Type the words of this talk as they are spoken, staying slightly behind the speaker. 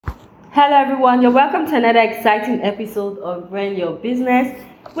Hello, everyone. You're welcome to another exciting episode of Run Your Business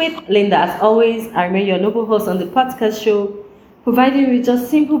with Linda. As always, I remain your noble host on the podcast show, providing you with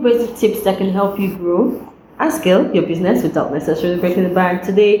just simple, basic tips that can help you grow and scale your business without necessarily breaking the bank.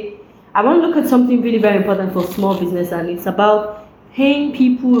 Today, I want to look at something really very important for small business, and it's about paying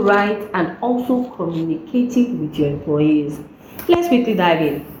people right and also communicating with your employees. Let's quickly dive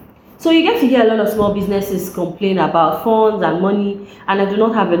in. So you get to hear a lot of small businesses complain about funds and money, and I do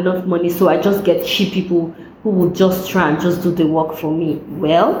not have enough money, so I just get cheap people who will just try and just do the work for me.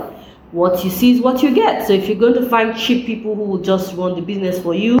 Well, what you see is what you get. So if you're going to find cheap people who will just run the business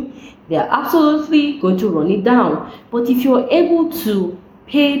for you, they are absolutely going to run it down. But if you're able to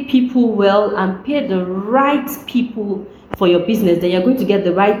pay people well and pay the right people for your business, then you're going to get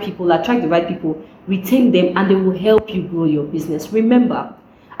the right people, attract the right people, retain them, and they will help you grow your business. Remember,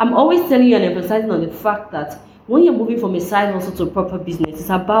 I'm always telling you and emphasizing on the fact that when you're moving from a side hustle to a proper business, it's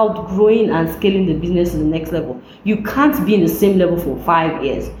about growing and scaling the business to the next level. You can't be in the same level for 5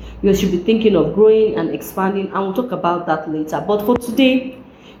 years. You should be thinking of growing and expanding, and we'll talk about that later. But for today,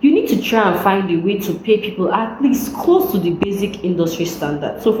 you need to try and find a way to pay people at least close to the basic industry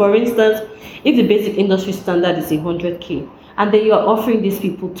standard. So for instance, if the basic industry standard is 100K, and then you're offering these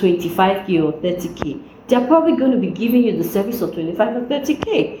people 25K or 30K, they're probably going to be giving you the service of 25 or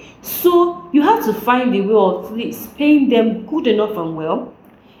 30K. So you have to find a way of at least paying them good enough and well,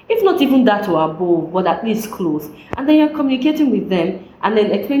 if not even that or above, but at least close. And then you're communicating with them and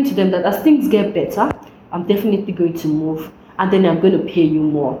then explain to them that as things get better, I'm definitely going to move, and then I'm going to pay you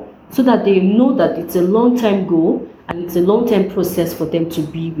more, so that they know that it's a long-term goal and it's a long-term process for them to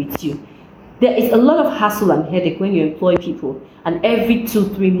be with you. There is a lot of hassle and headache when you employ people, and every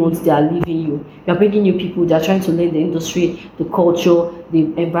 2-3 months they are leaving you. You're bringing new people, they're trying to learn the industry, the culture, the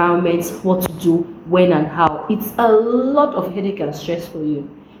environment, what to do, when and how. It's a lot of headache and stress for you.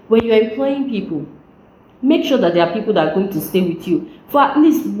 When you're employing people, make sure that there are people that are going to stay with you for at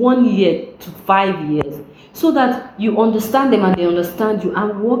least 1 year to 5 years, so that you understand them and they understand you,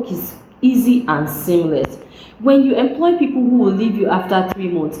 and work is easy and seamless. When you employ people who will leave you after 3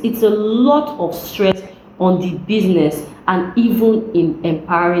 months, it's a lot of stress on the business and even in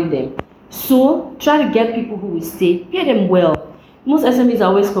empowering them. So try to get people who will stay, pay them well. Most SMEs are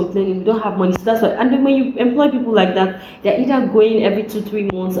always complaining we don't have money, so that's why. And then when you employ people like that, they're either going every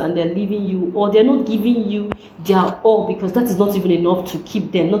 2-3 months and they're leaving you, or they're not giving you their all, because that is not even enough to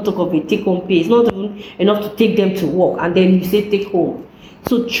keep them. Not talk of a take-home pay. It's not even enough to take them to work, and then you say take home.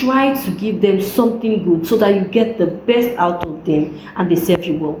 So try to give them something good so that you get the best out of them and they serve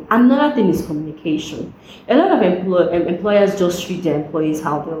you well. Another thing is communication. A lot of employers just treat their employees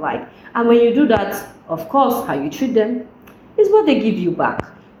how they like. And when you do that, of course, how you treat them is what they give you back.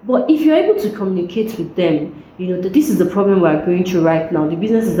 But if you're able to communicate with them, you know that this is the problem we're going through right now. The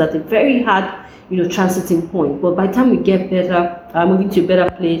business is at a very hard, transiting point. But by the time we get better, moving to a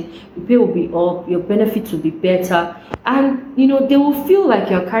better place, the pay will be up, your benefits will be better, and they will feel like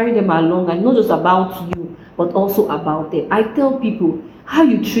you're carrying them along, and not just about you, but also about them. I tell people, how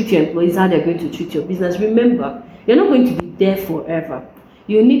you treat your employees, how they're going to treat your business. Remember, you're not going to be there forever.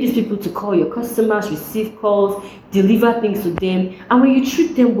 You need these people to call your customers, receive calls, deliver things to them. And when you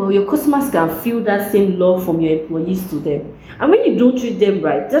treat them well, your customers can feel that same love from your employees to them. And when you don't treat them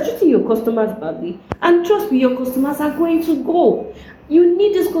right, they're treating your customers badly. And trust me, your customers are going to go. You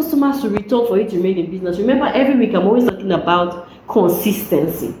need these customers to return for you to remain in business. Remember, every week I'm always talking about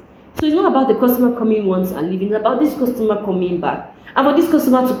consistency. So it's not about the customer coming once and leaving, it's about this customer coming back. And for this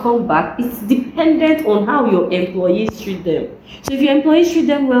customer to come back, it's dependent on how your employees treat them. So if your employees treat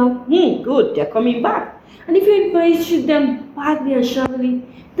them well, good, they're coming back. And if your employees treat them badly and shabbily,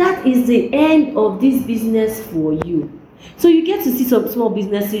 that is the end of this business for you. So you get to see some small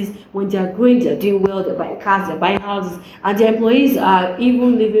businesses, when they are growing, they're doing well, they're buying cars, they're buying houses, and their employees are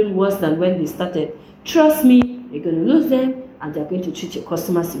even living worse than when they started. Trust me, you're going to lose them, and they're going to treat your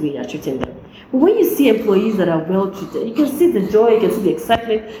customers the way you're treating them. But when you see employees that are well treated, you can see the joy, you can see the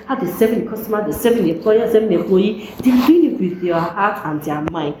excitement, how they're serving the customer, they're serving the employer, serving the employee. They're doing it with their heart and their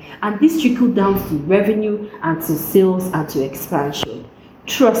mind. And this trickles down to revenue and to sales and to expansion.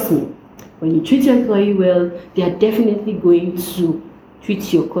 Trust me, when you treat your employee well, they are definitely going to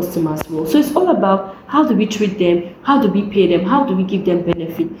treat your customers well. So it's all about how do we treat them, how do we pay them, how do we give them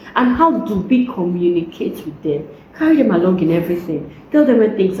benefit, and how do we communicate with them. Carry them along in everything. Tell them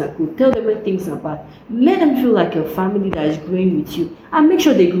when things are good, tell them when things are bad. Let them feel like a family that is growing with you, and make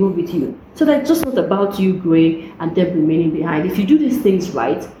sure they grow with you, so that it's just not about you growing and them remaining behind. If you do these things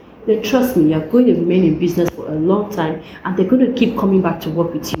right, then trust me, you're going to remain in business for a long time, and they're going to keep coming back to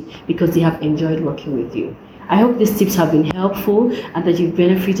work with you because they have enjoyed working with you. I hope these tips have been helpful and that you've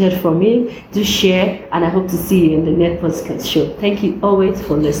benefited from it. Do share, and I hope to see you in the next podcast show. Thank you always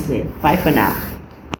for listening. Bye for now.